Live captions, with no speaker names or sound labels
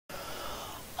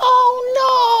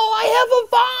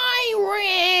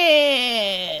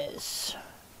Chris!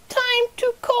 Time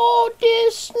to call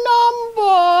this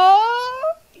number!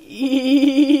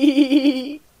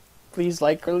 Please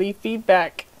like or leave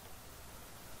feedback.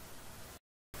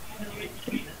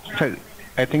 Sir,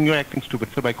 I think you're acting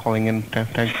stupid, sir, by calling in.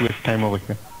 Trying to waste time over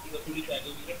here.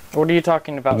 What are you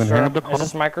talking about, Hang sir? up the call. Is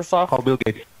this Microsoft? Call Bill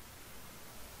Gates.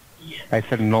 I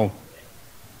said no.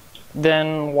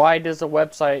 Then why does the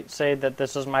website say that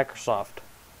this is Microsoft?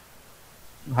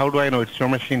 How do I know? It's your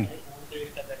machine.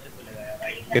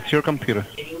 It's your computer.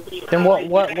 Then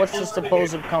what's the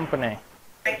supposed company?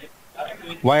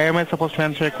 Why am I supposed to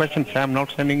answer a question, sir? I'm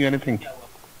not sending you anything.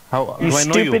 How You do I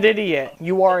know you? stupid idiot.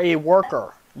 You are a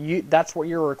worker. That's what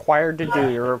you're required to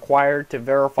do. You're required to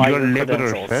verify You're your a laborer,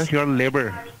 credentials. sir. You're a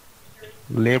laborer.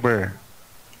 Labor.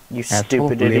 You Asshole,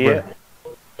 stupid idiot. labor.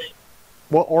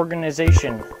 What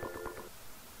organization?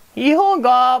 He hung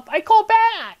up. I call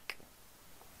back.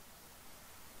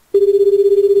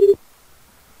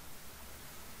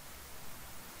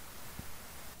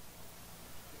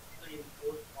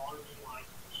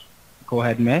 Go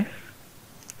ahead, ma'am.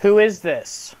 Who is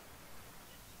this?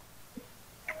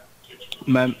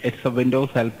 Ma'am, it's a Windows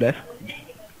help desk.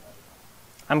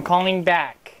 I'm calling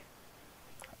back.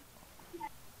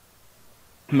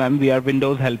 Ma'am, we are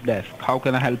Windows help desk. How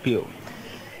can I help you?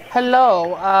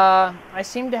 Hello, I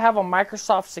seem to have a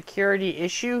Microsoft security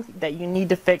issue that you need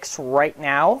to fix right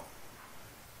now.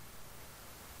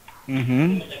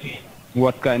 Mm-hmm.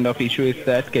 What kind of issue is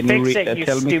that? Can Fix you it, you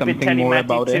tell me stupid something Teddy more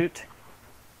Matthew about it? Toot.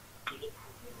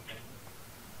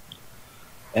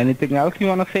 Anything else you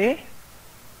want to say?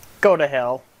 Go to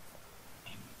hell.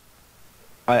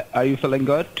 Are you feeling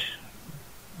good?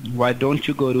 Why don't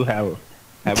you go to hell?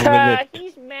 Have a visit.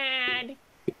 He's mad.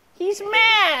 He's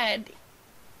mad.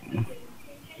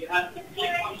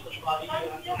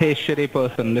 Hey, shitty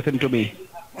person, listen to me.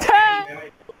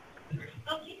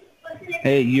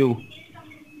 Hey, you.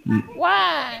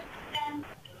 What?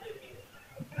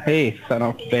 Hey, son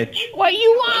of bitch. What you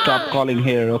want? Stop calling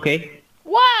here, okay?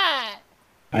 What?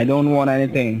 I don't want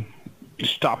anything.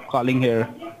 Stop calling here.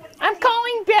 I'm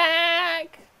calling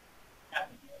back.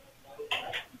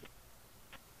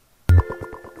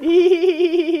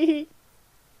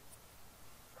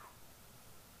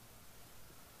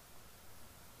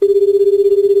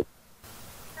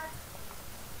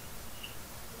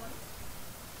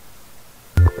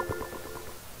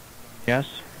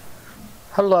 Yes?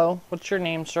 Hello, what's your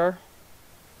name, sir?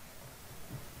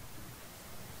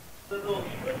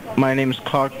 My name is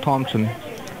Clark Thompson.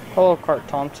 Hello, Clark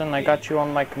Thompson. I got you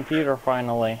on my computer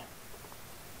finally.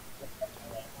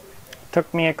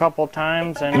 Took me a couple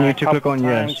times, and You a need to click couple on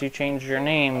times yes. you changed your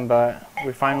name, but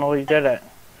we finally did it.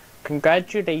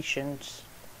 Congratulations.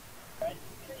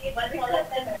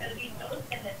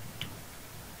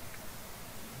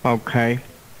 Okay.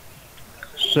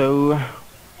 So,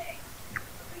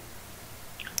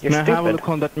 You're may I have a stupid. look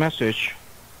on that message?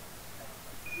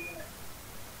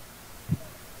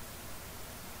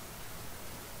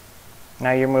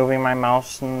 Now you're moving my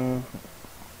mouse, and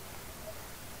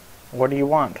what do you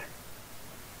want?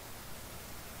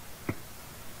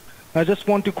 I just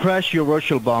want to crash your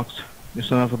virtual box, you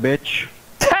son of a bitch.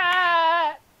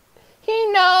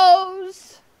 He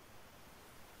knows.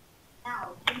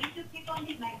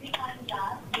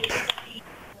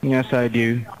 Yes, I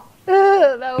do.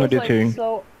 That was do like too.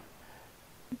 so.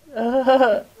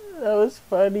 That was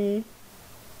funny.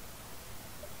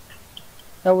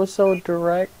 That was so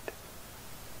direct.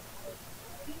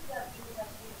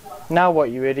 Now what,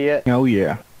 you idiot? Oh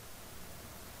yeah.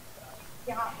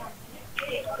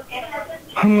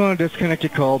 I'm gonna disconnect your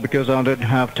call because I don't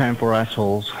have time for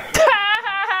assholes.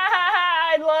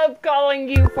 I love calling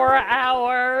you for an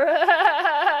hour.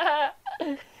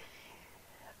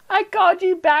 I called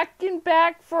you back and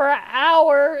back for an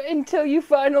hour until you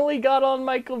finally got on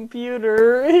my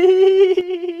computer.